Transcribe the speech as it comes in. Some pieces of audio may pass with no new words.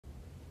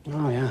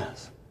Oh,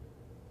 yes.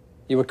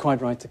 You were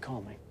quite right to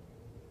call me.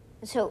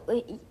 So,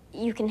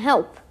 you can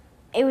help.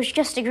 It was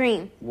just a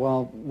dream.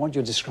 Well, what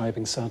you're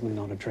describing is certainly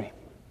not a dream.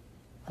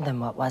 Then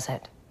what was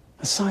it?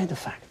 A side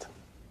effect.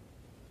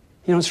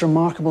 You know, it's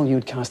remarkable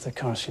you'd cast a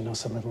curse you know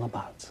so little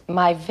about.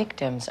 My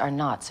victims are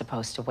not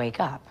supposed to wake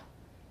up.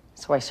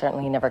 So I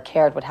certainly never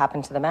cared what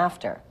happened to them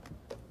after.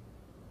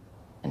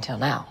 Until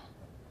now.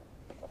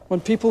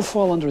 When people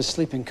fall under a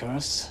sleeping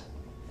curse,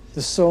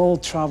 the soul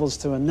travels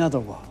to another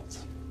world,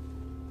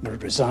 where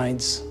it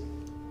resides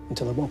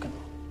until awoken.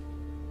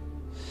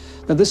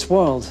 Now, this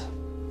world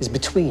is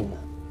between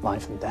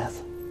life and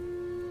death,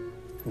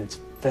 and it's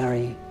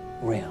very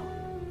real.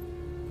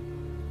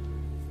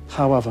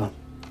 However,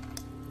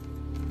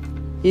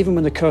 even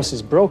when the curse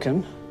is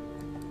broken,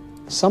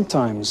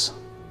 sometimes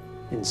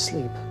in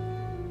sleep,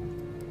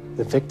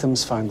 the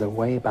victims find their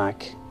way back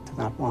to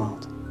that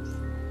world.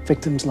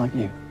 Victims like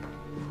you.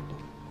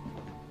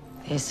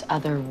 This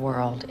other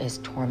world is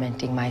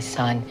tormenting my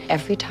son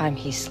every time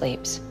he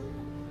sleeps.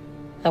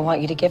 I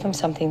want you to give him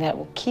something that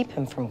will keep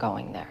him from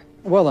going there.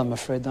 Well, I'm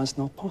afraid that's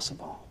not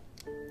possible.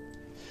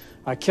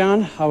 I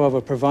can,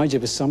 however, provide you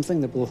with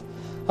something that will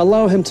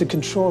allow him to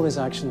control his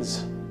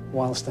actions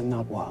whilst in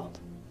that world.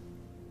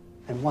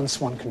 And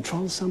once one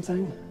controls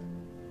something,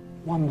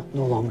 one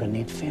no longer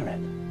need fear it.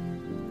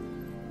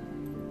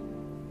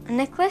 A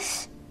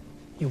necklace?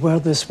 You wear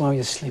this while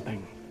you're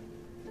sleeping.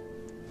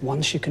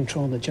 Once you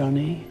control the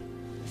journey,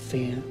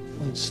 fear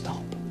will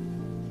stop.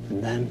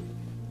 And then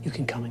you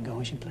can come and go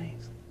as you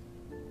please.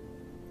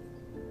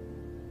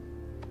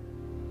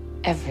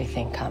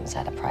 Everything comes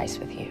at a price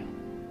with you.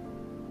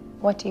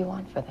 What do you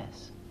want for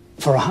this?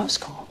 For a house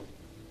call.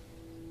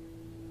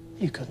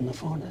 You couldn't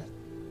afford it.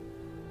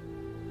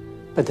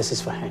 But this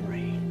is for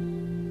Henry.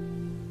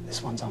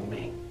 This one's on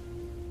me.